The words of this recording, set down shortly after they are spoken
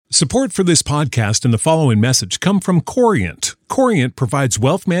Support for this podcast and the following message come from Corient. Corient provides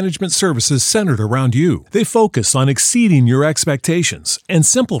wealth management services centered around you. They focus on exceeding your expectations and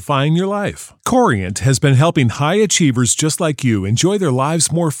simplifying your life. Corient has been helping high achievers just like you enjoy their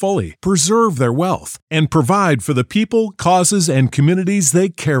lives more fully, preserve their wealth, and provide for the people, causes, and communities they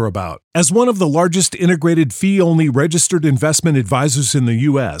care about. As one of the largest integrated fee-only registered investment advisors in the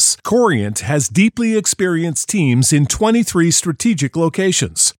U.S., Corient has deeply experienced teams in 23 strategic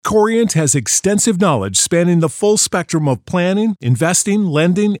locations. Corient has extensive knowledge spanning the full spectrum of planning, investing,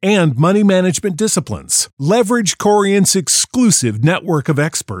 lending, and money management disciplines. Leverage Corient's exclusive network of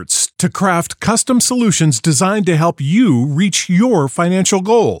experts to craft custom solutions designed to help you reach your financial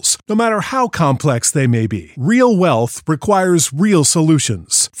goals, no matter how complex they may be. Real wealth requires real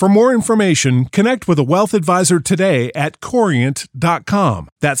solutions. For more information, connect with a wealth advisor today at Corient.com.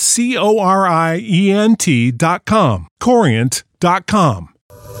 That's Corient.com. Corient.com.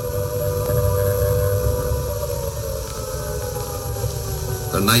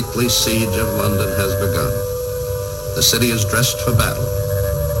 The nightly siege of London has begun. The city is dressed for battle.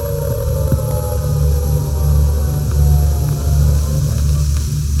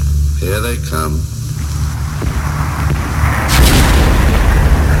 Here they come.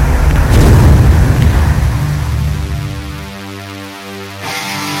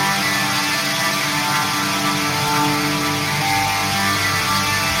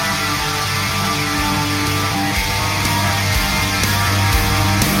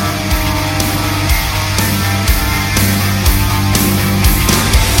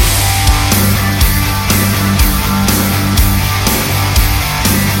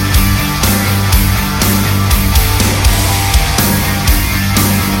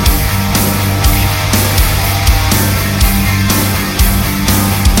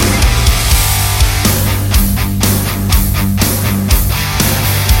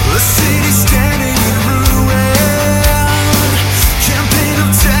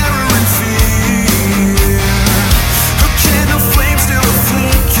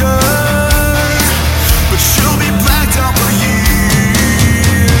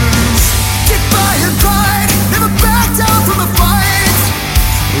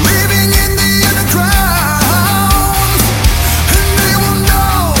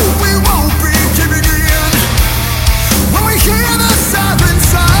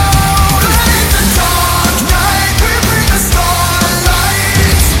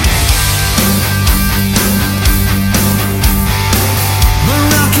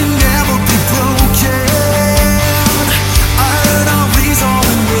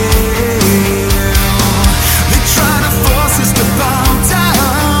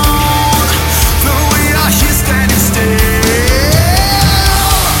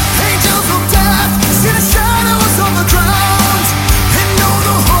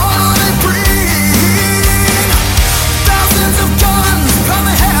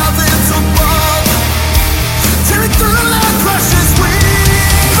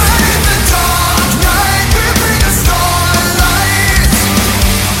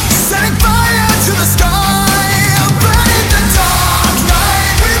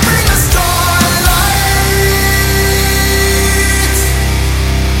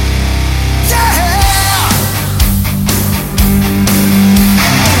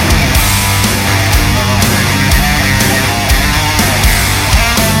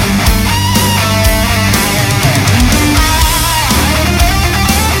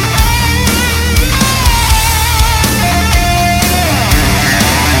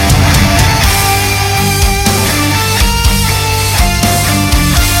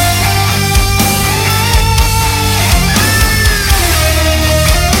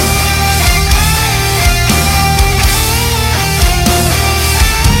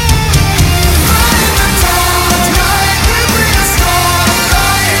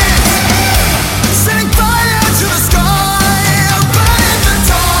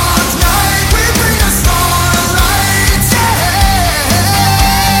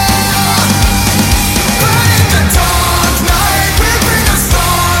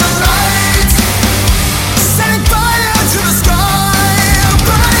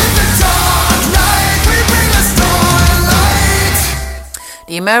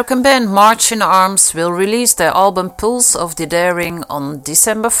 The American band March in Arms will release their album Pulse of the Daring on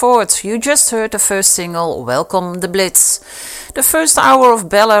December 4th. You just heard the first single, Welcome the Blitz. The first hour of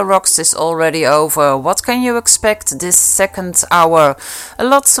Bella Rocks is already over. What can you expect this second hour?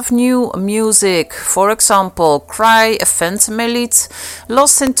 Lots of new music. For example, Cry, a Phantom Elite,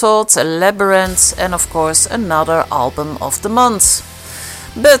 Lost in Thought, a Labyrinth, and of course another album of the month.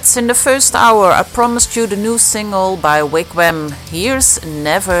 But in the first hour, I promised you the new single by Wigwam. Here's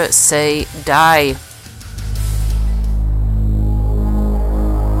Never Say Die.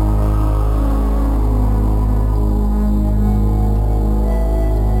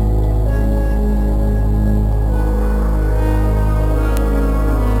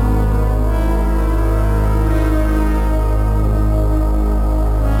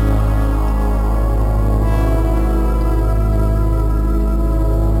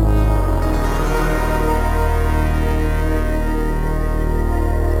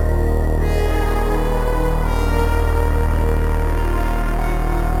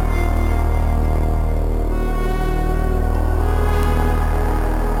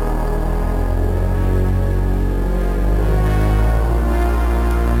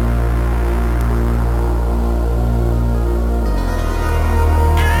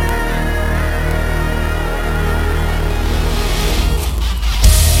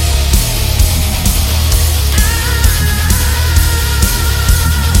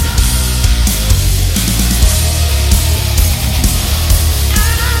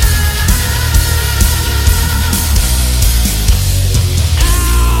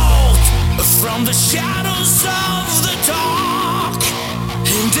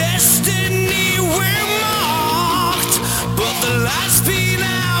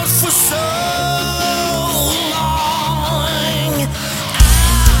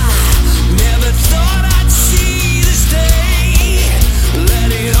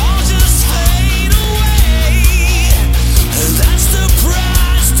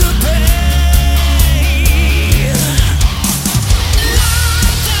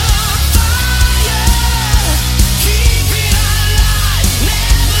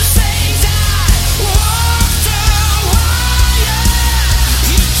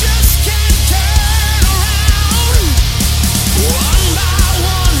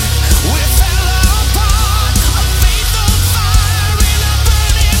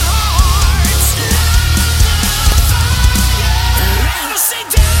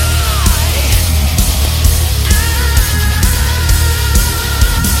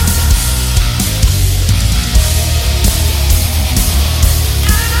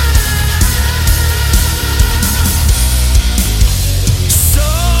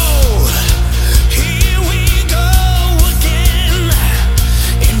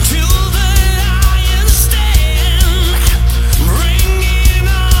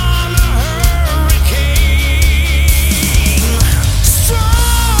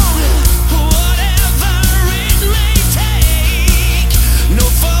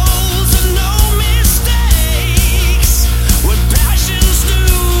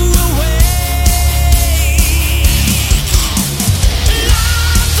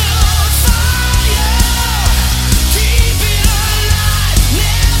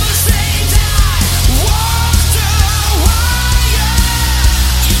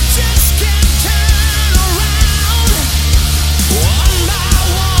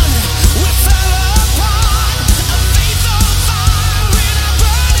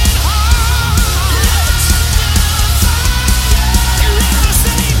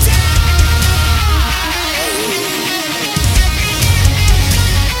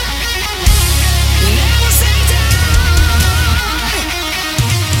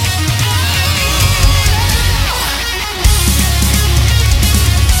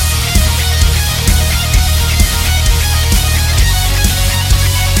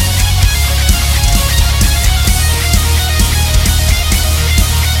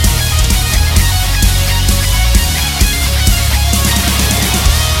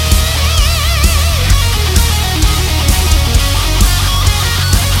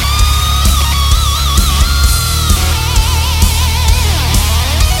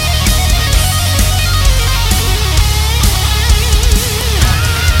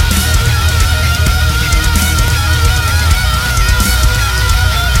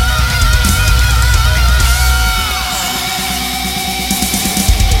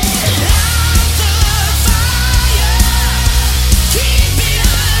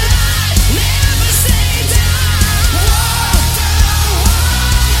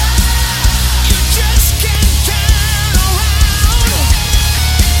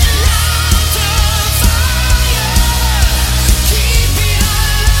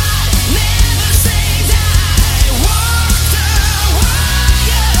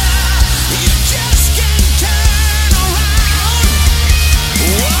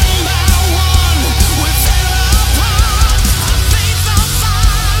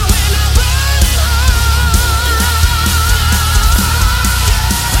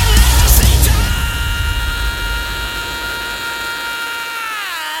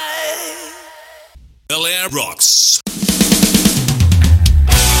 rocks.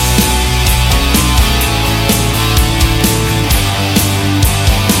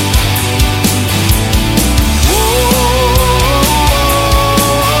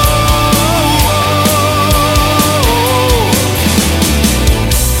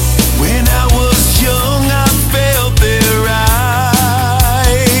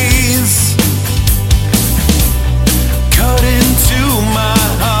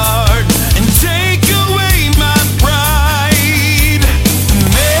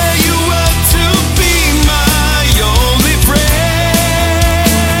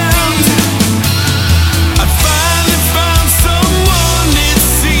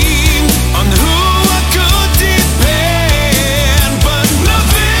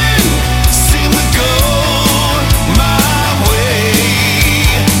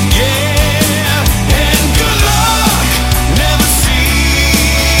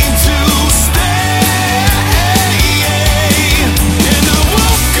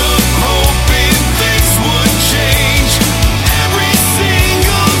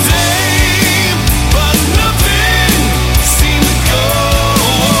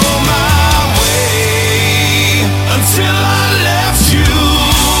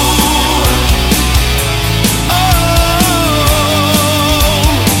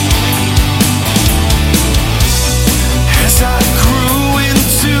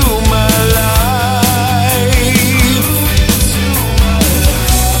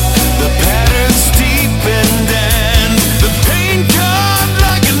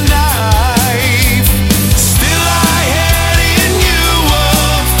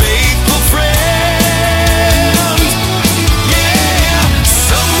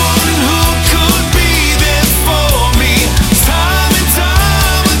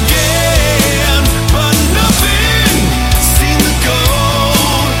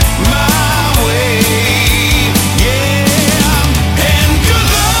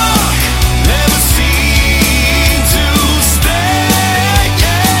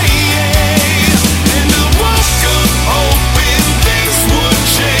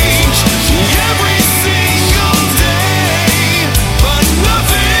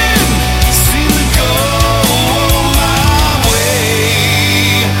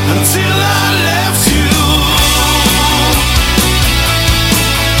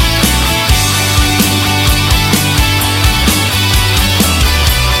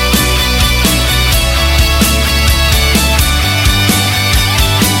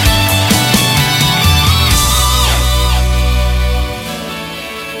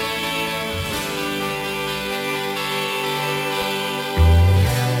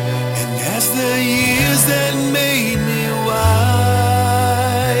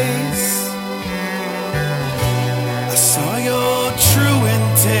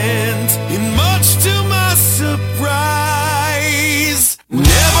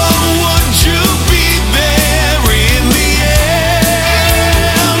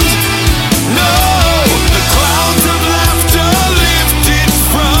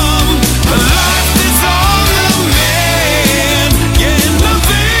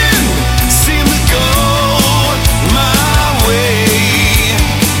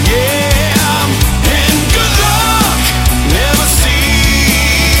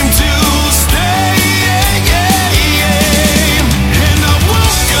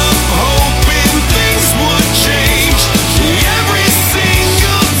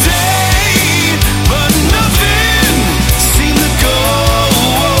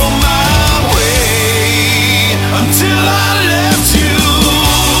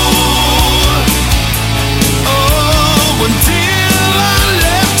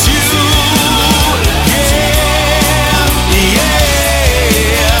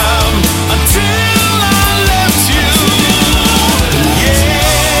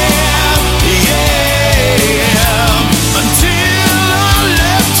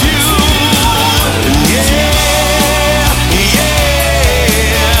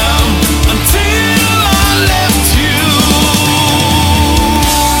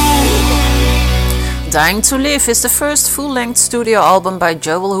 Dying to Live is the first full-length studio album by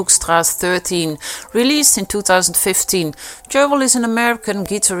Joel Hoekstra 13, released in 2015. Joel is an American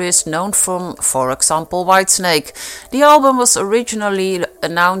guitarist known from, for example, Whitesnake. The album was originally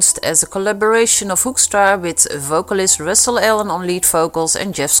announced as a collaboration of Hoekstra with vocalist Russell Allen on lead vocals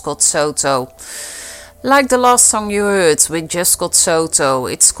and Jeff Scott Soto. Like the last song you heard with Jeff Scott Soto,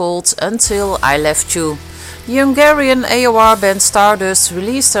 it's called Until I Left You. The Hungarian AOR band Stardust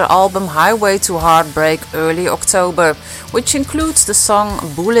released their album Highway to Heartbreak early October, which includes the song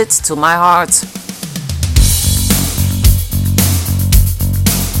Bullet to My Heart.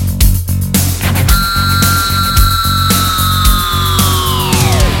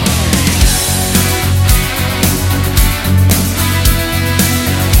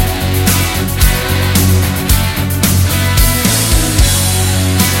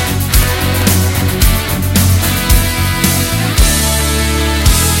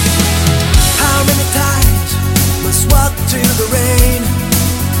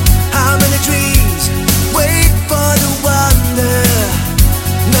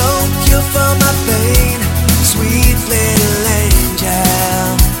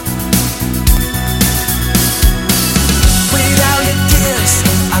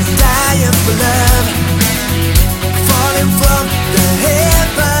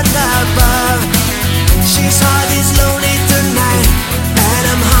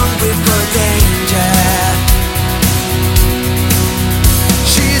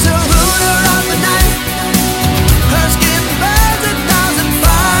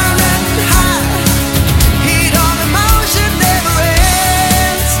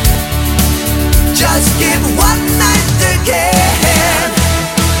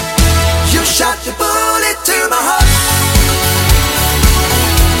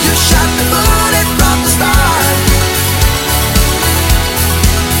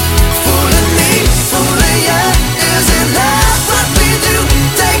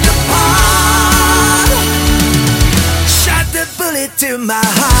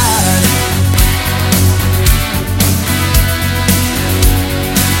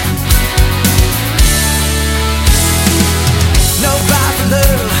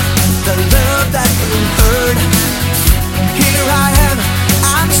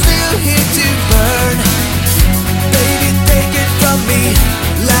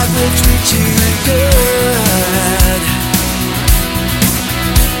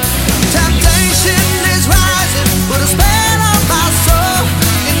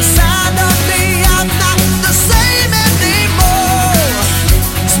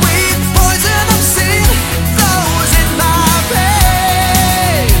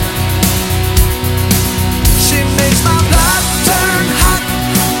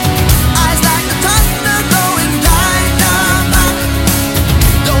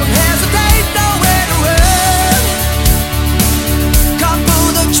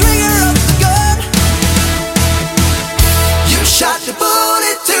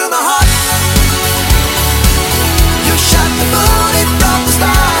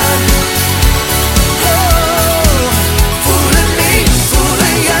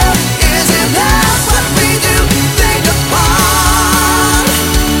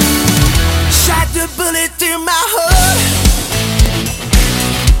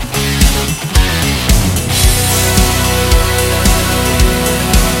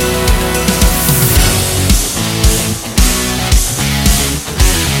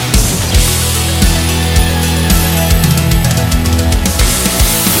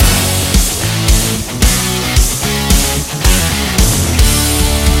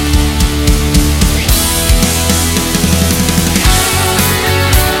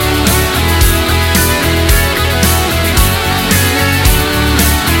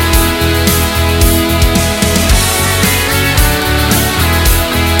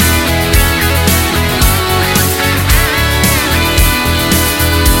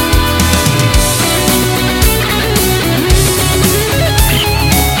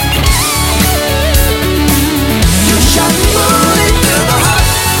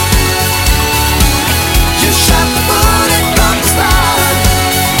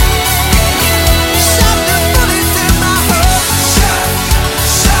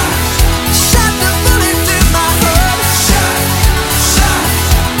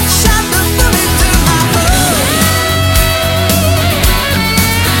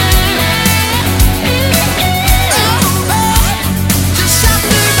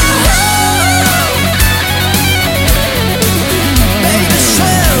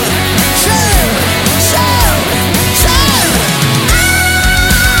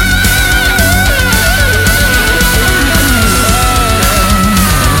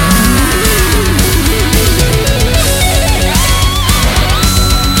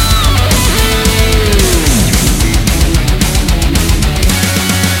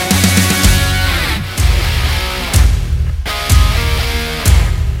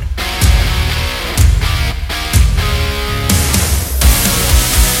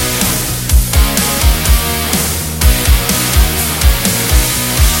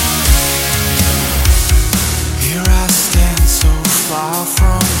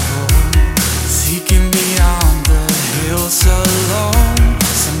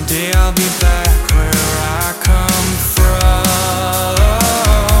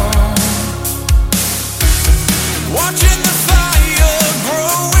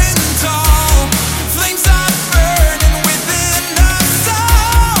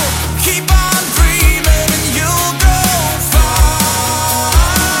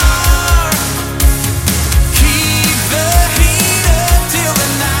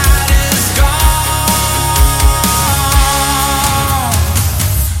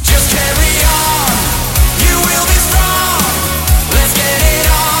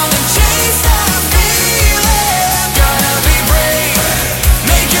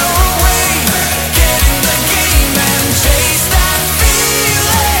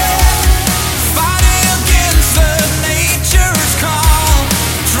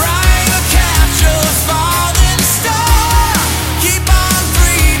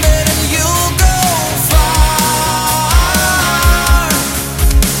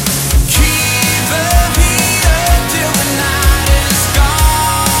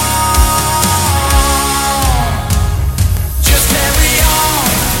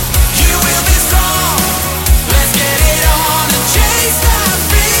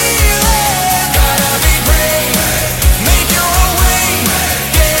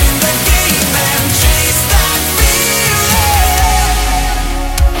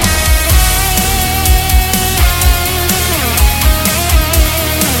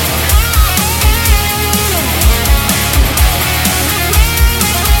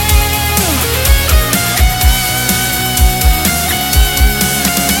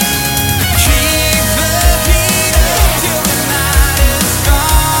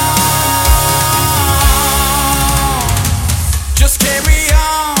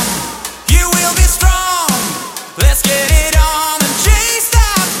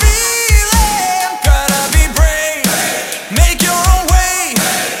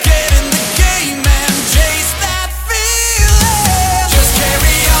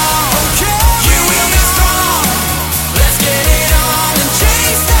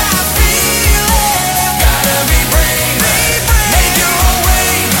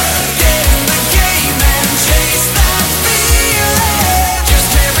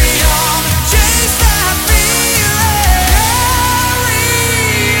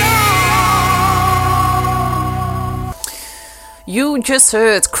 You just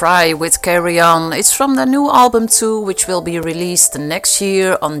heard Cry with Carry On. It's from the new album 2, which will be released next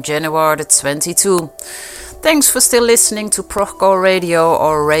year on January the 22. Thanks for still listening to Progcore Radio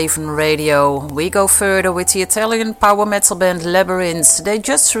or Raven Radio. We go further with the Italian power metal band Labyrinth. They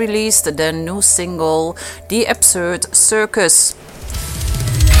just released their new single, The Absurd Circus.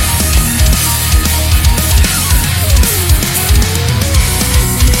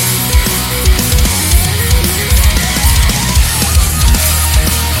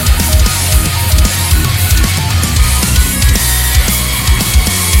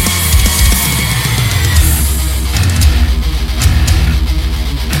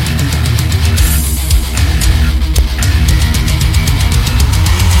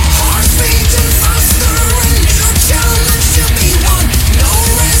 Faster and you tell them she'll be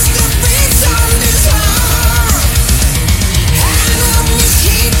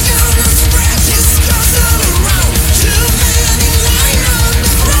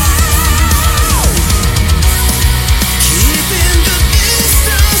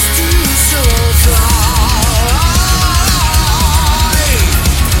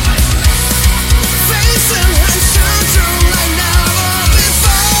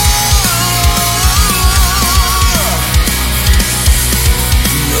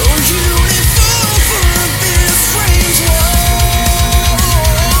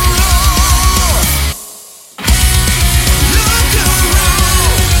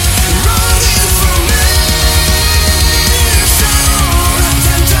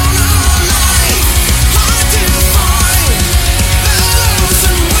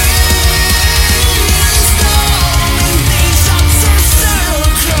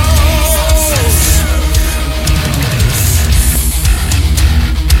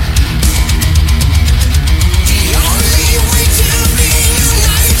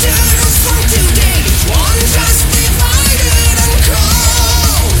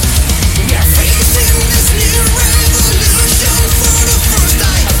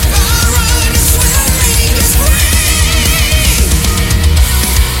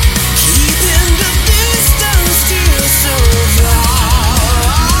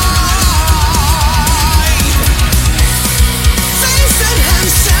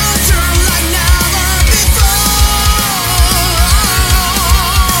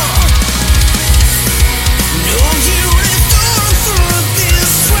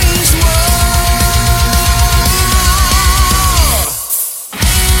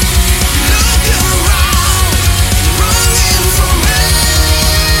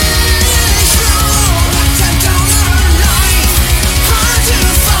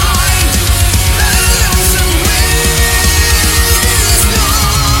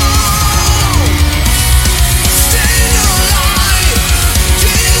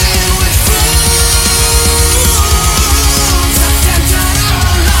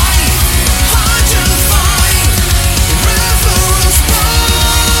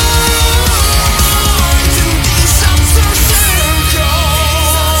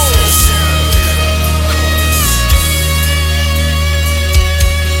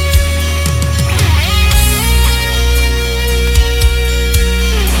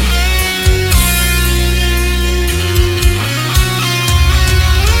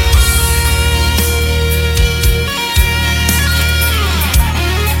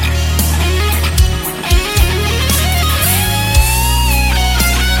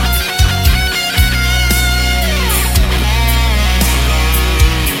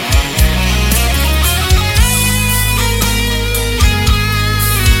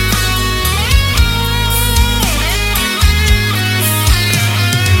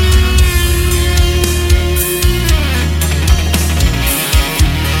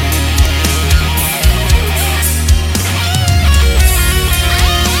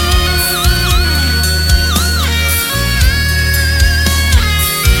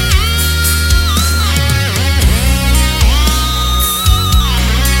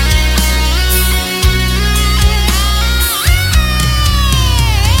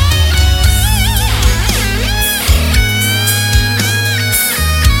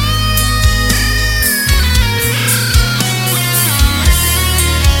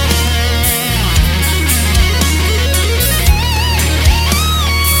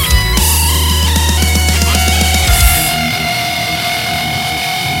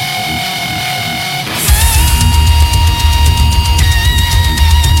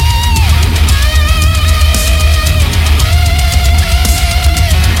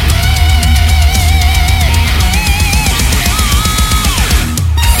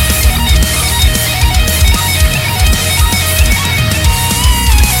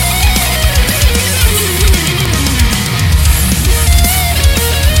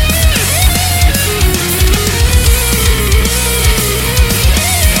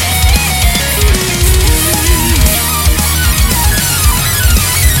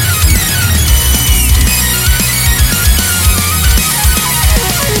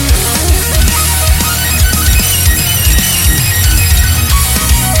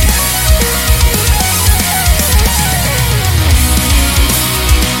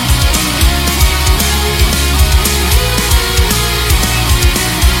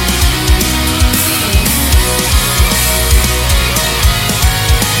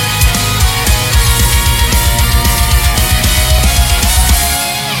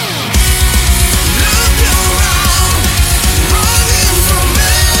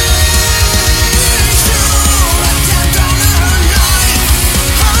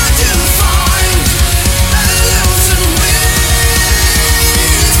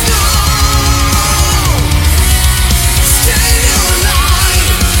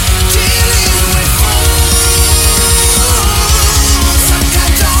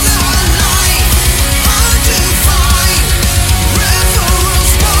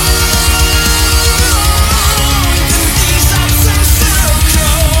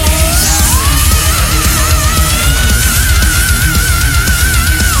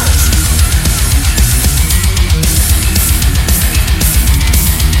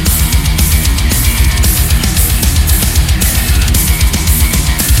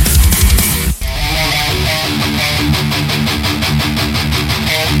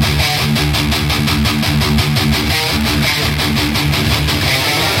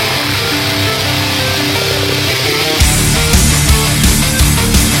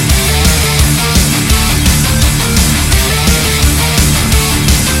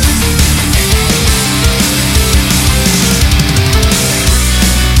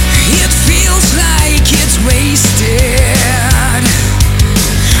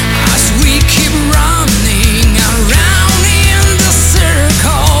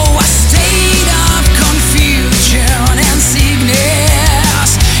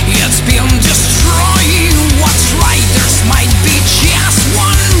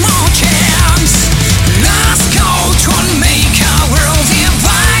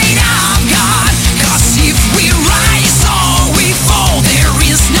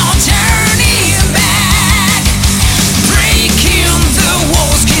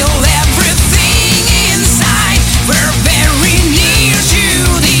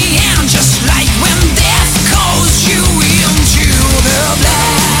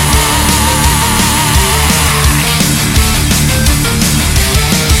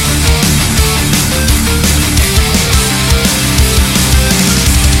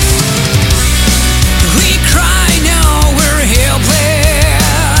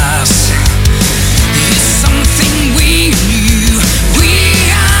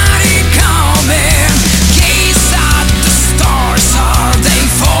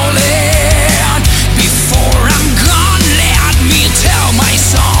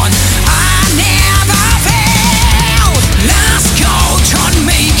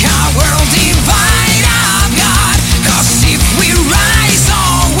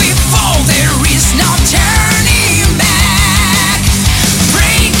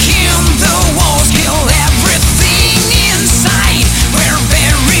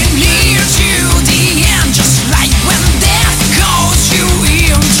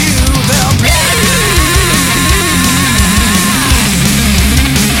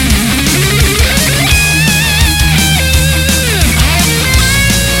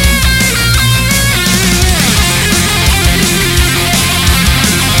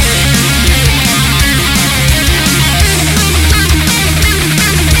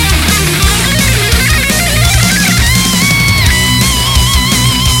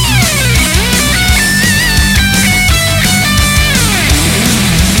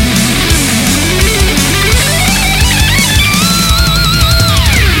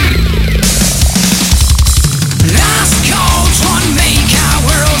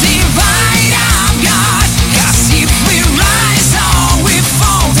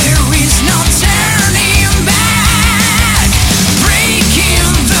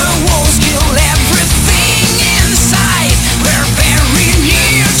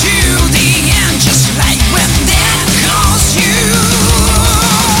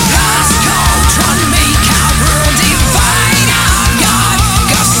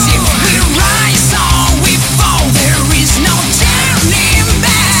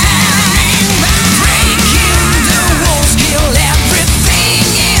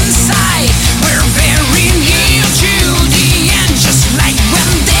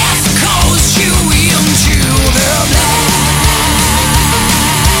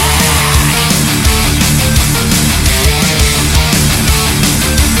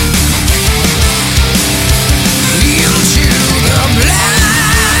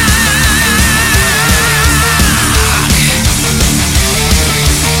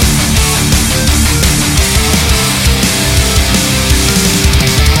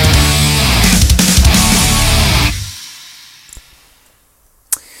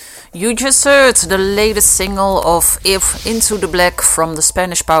You just heard the latest single of If Into the Black from the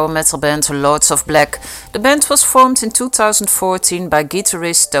Spanish power metal band Lords of Black. The band was formed in 2014 by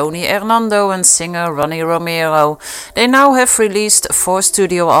guitarist Tony Hernando and singer Ronnie Romero. They now have released 4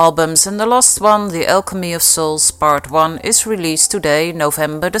 studio albums, and the last one, The Alchemy of Souls Part 1, is released today,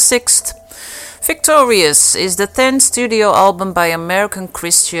 November the 6th. Victorious is the 10th studio album by American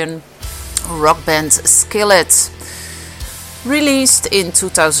Christian rock band Skillet, released in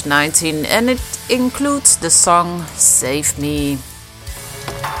 2019, and it includes the song Save Me.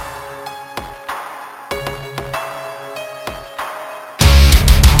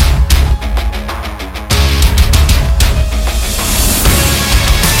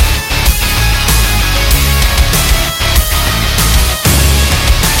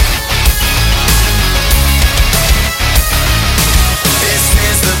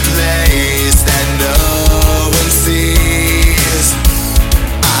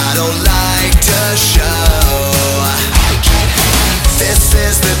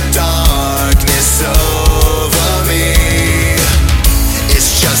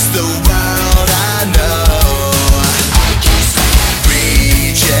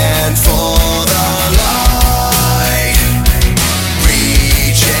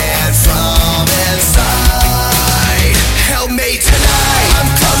 Tonight,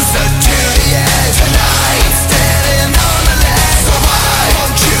 so why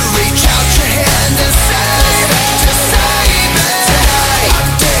won't you reach out your hand and say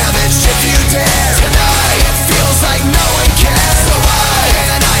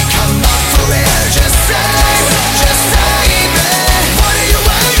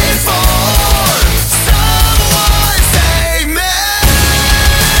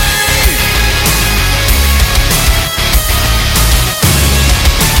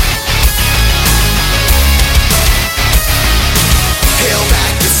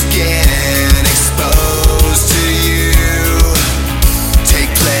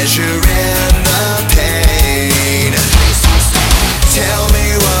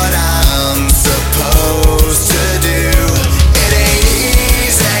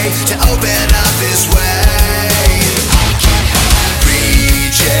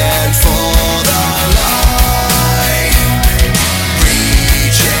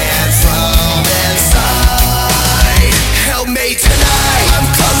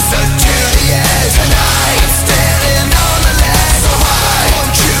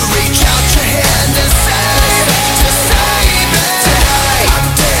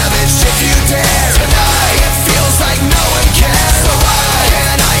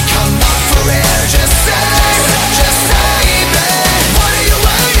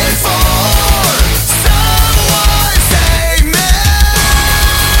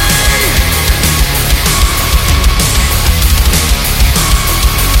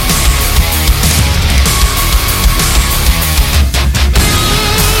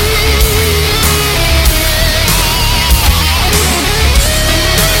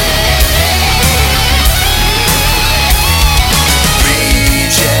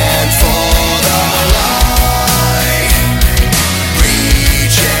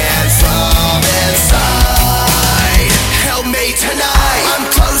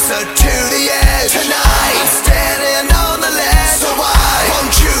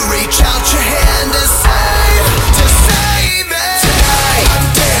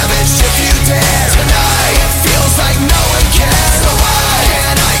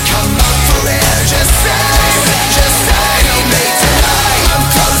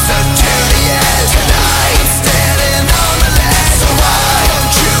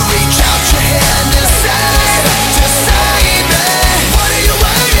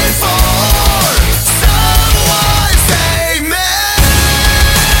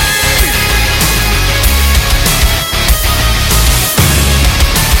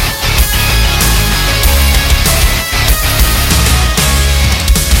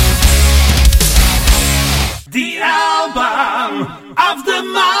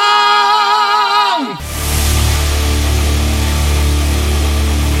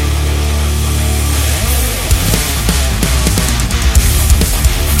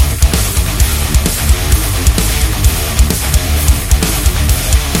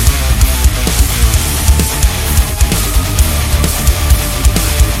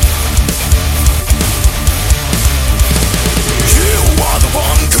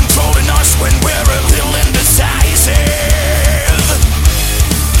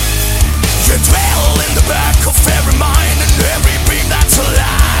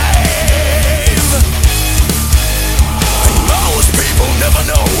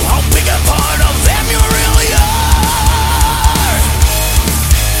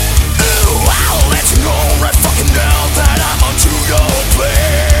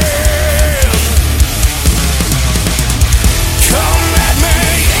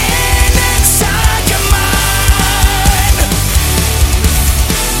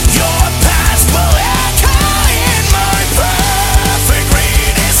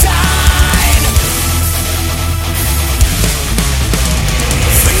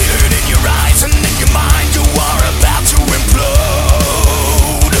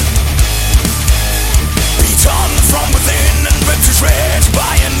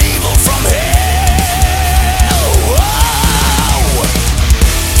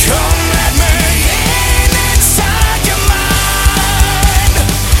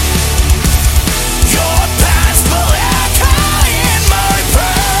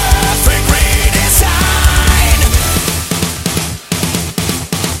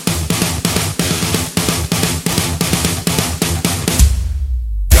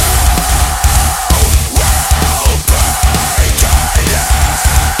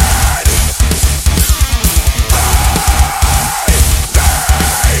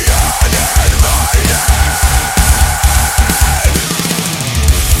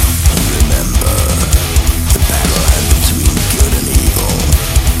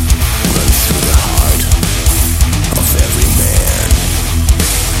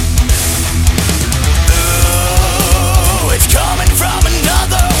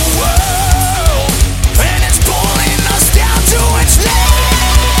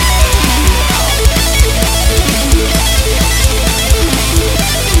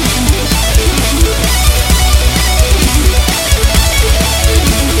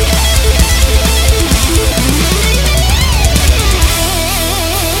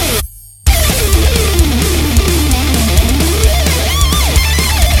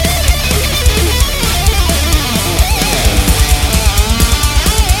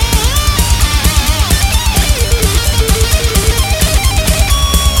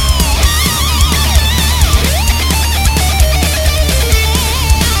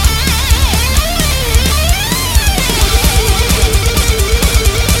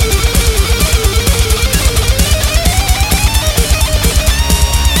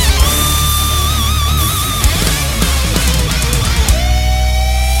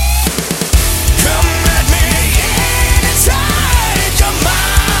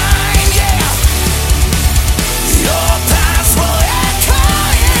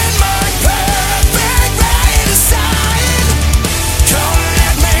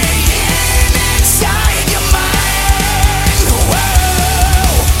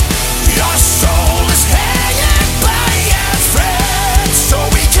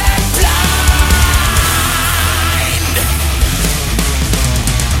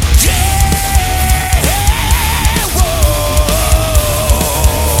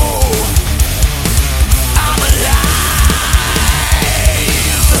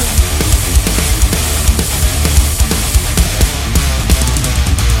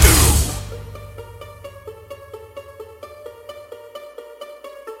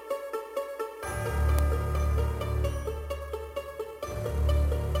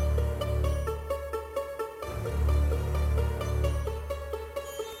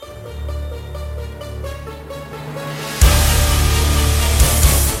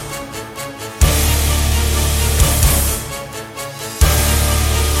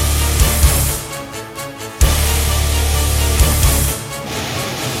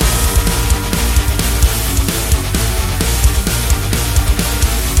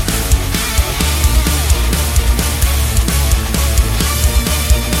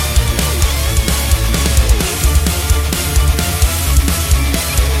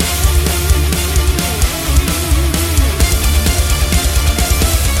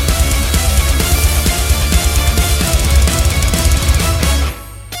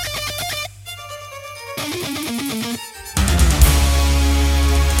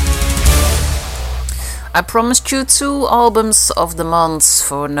I promised you 2 albums of the month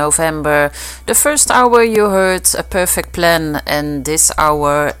for November. The first hour you heard A Perfect Plan, and this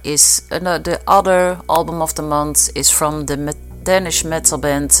hour is the other album of the month is from the Danish metal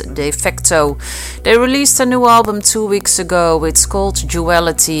band De Facto. They released a new album 2 weeks ago. It's called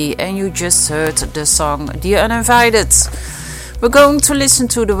Duality, and you just heard the song The Uninvited. We're going to listen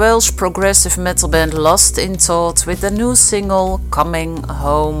to the Welsh progressive metal band Lost in Thought with the new single Coming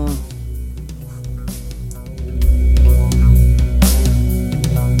Home.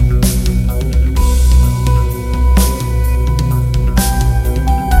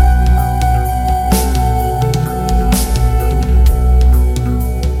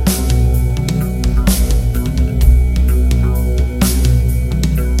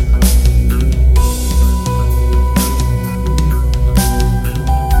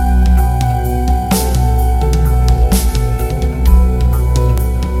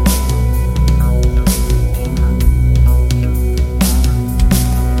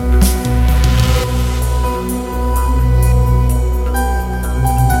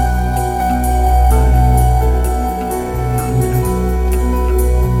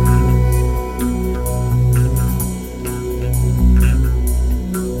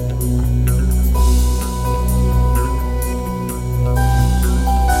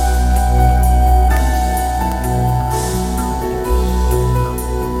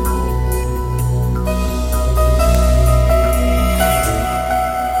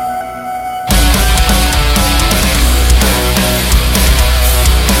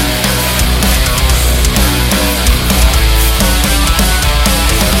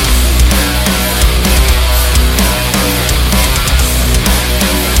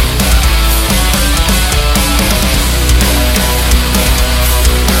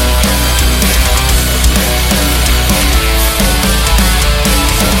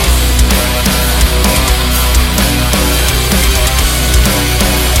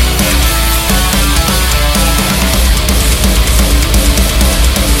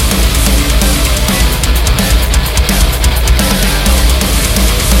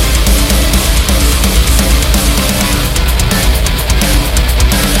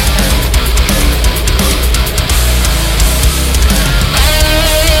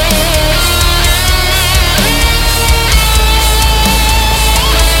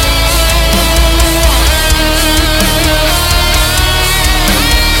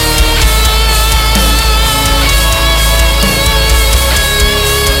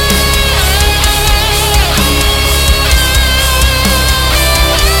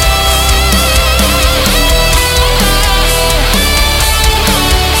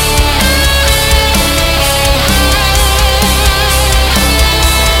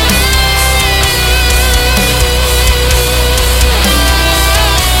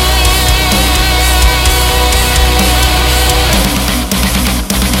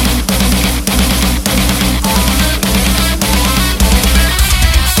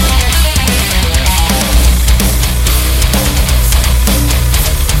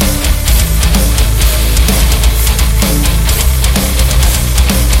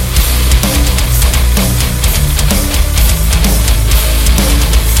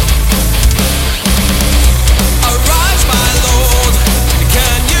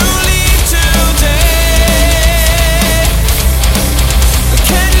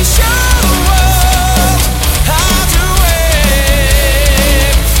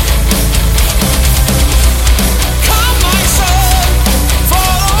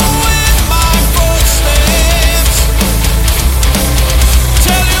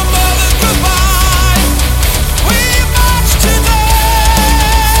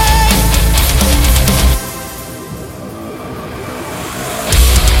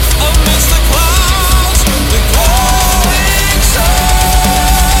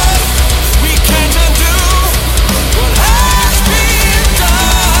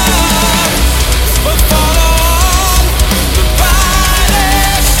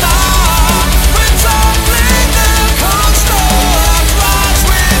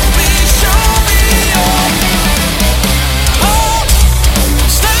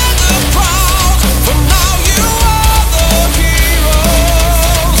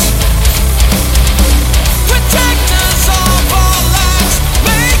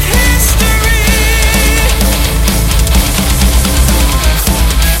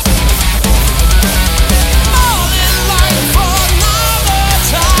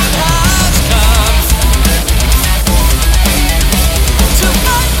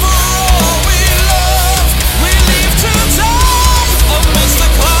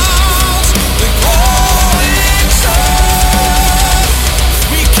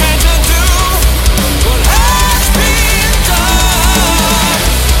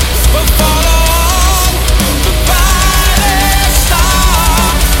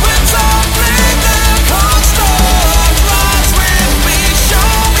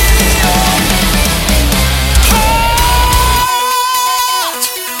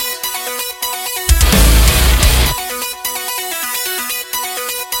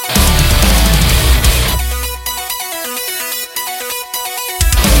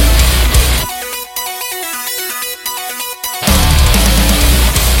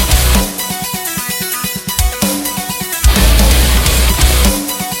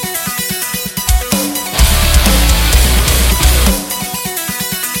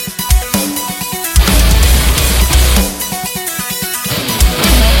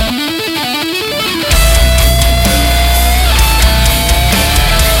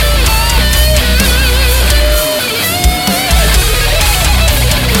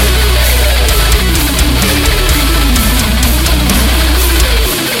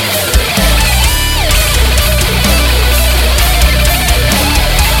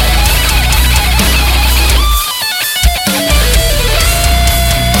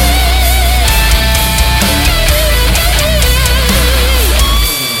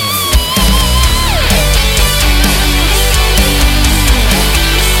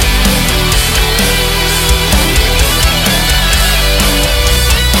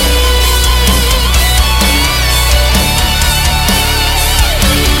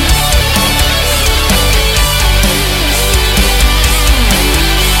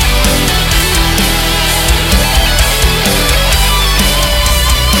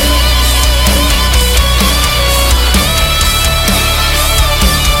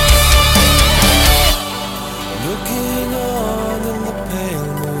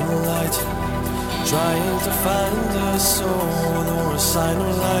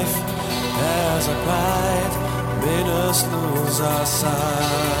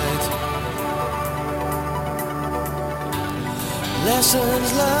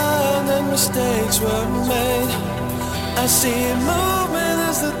 Lessons learned and mistakes were made. I see movement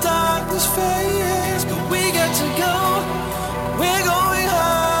as the darkness fades, but we get to go. We're going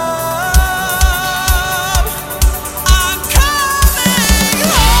home. I'm coming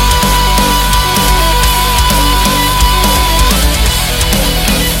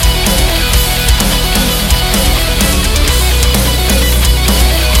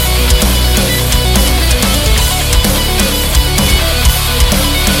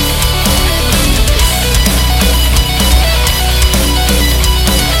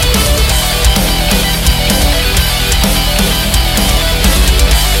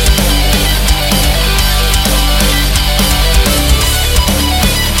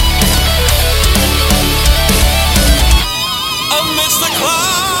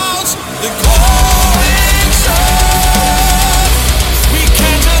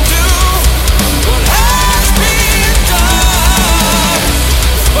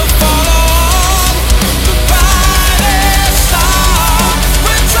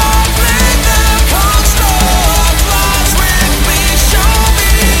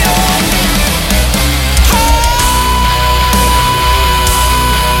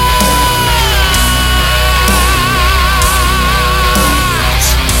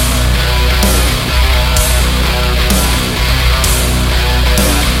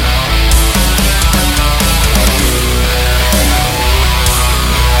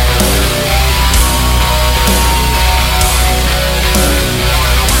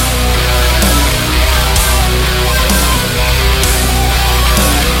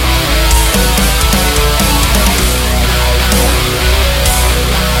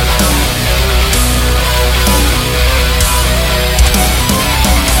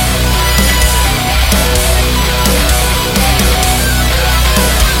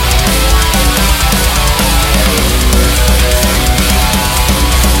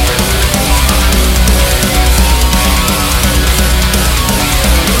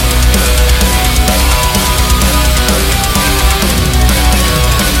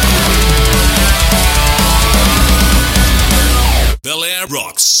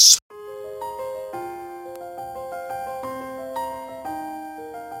Rocks.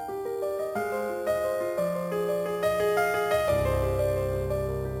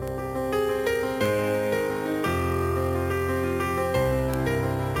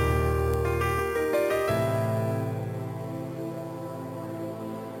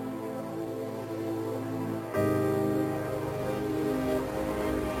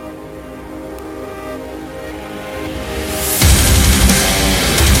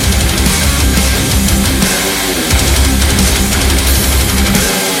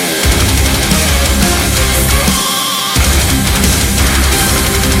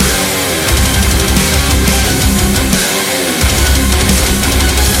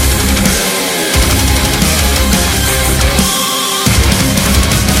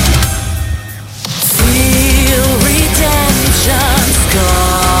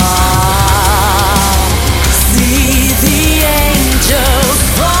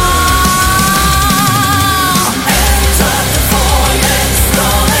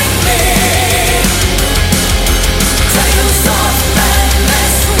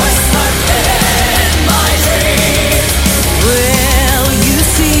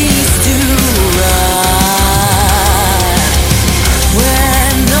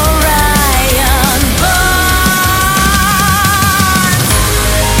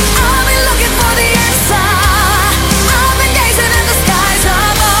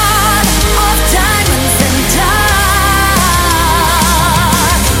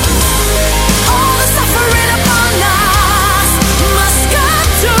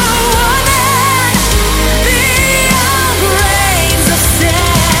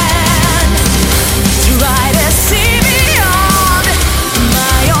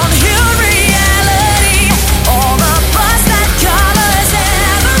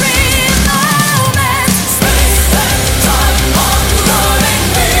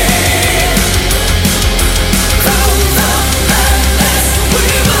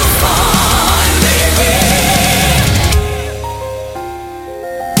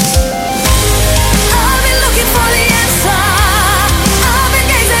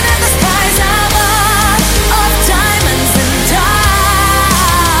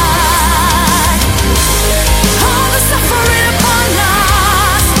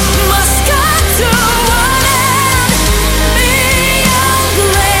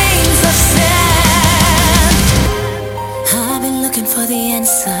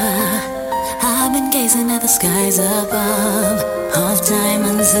 skies above, of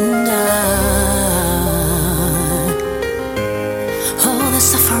diamonds and dark.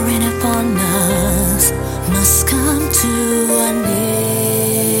 upon us must come to an end.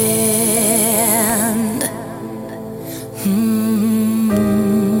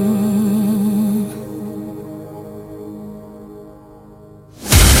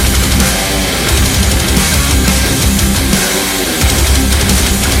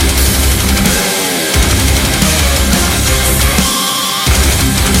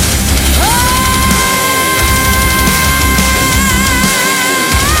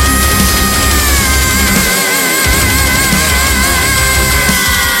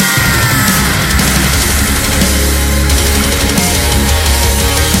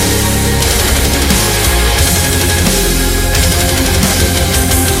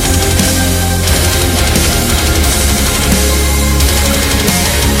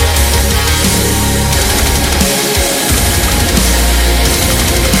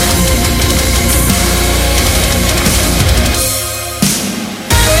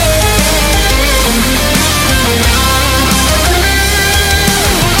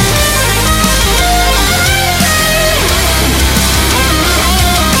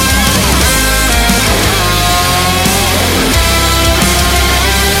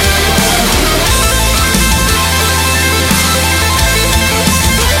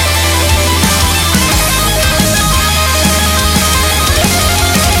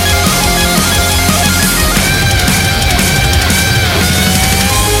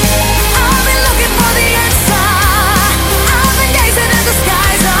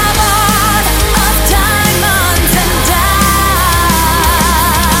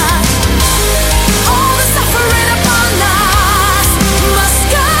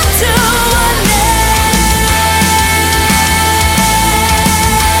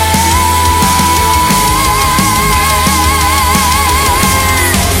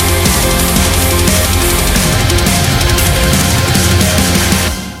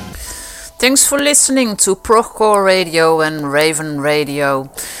 Thanks for listening to Procore Radio and Raven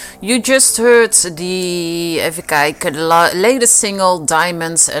Radio. You just heard the, even kijken, latest single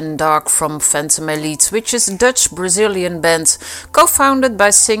Diamonds and Dark from Phantom Elite, which is a Dutch-Brazilian band co-founded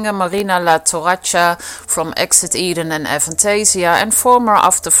by singer Marina La Torracha from Exit Eden and Avantasia and former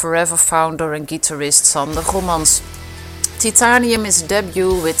After Forever founder and guitarist Sander Gommans. Titanium is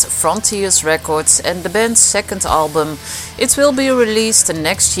debut with Frontiers Records and the band's second album. It will be released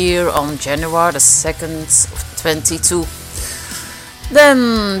next year on January the 2nd, 2022.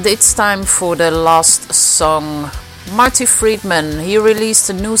 Then it's time for the last song. Marty Friedman, he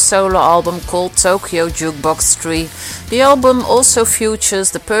released a new solo album called Tokyo Jukebox 3. The album also features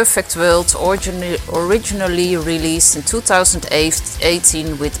The Perfect World, originally released in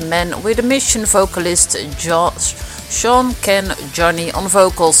 2018 with Man with a Mission vocalist Sean Ken Johnny on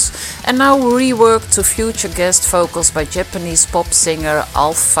vocals, and now reworked to future guest vocals by Japanese pop singer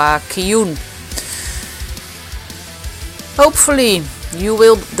Alpha Kyun. Hopefully you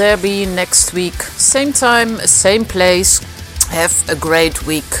will there be next week, same time, same place. Have a great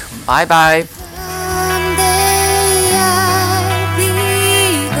week. Bye bye.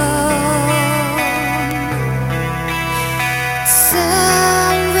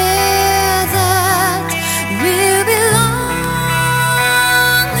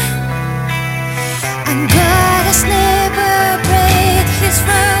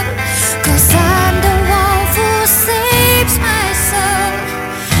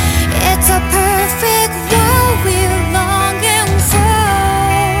 Perfect world we're longing for.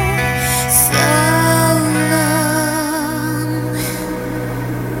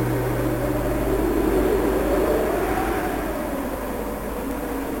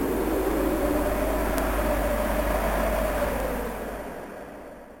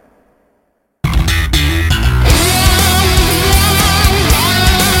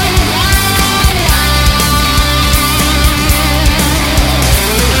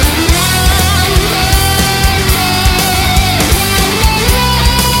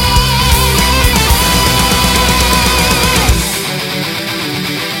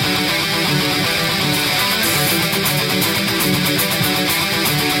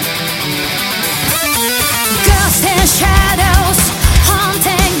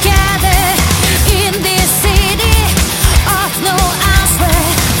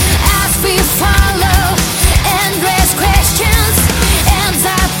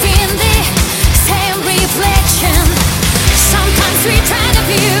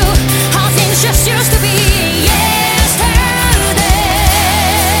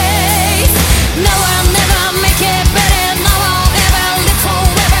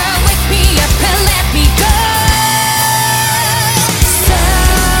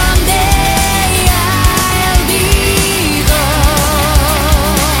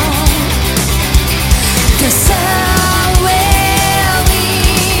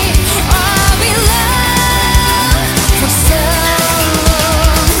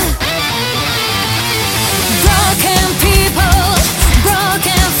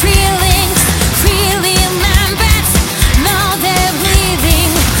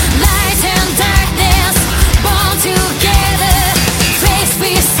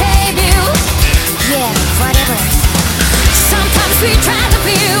 we try to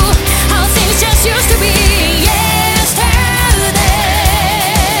feel how things just used to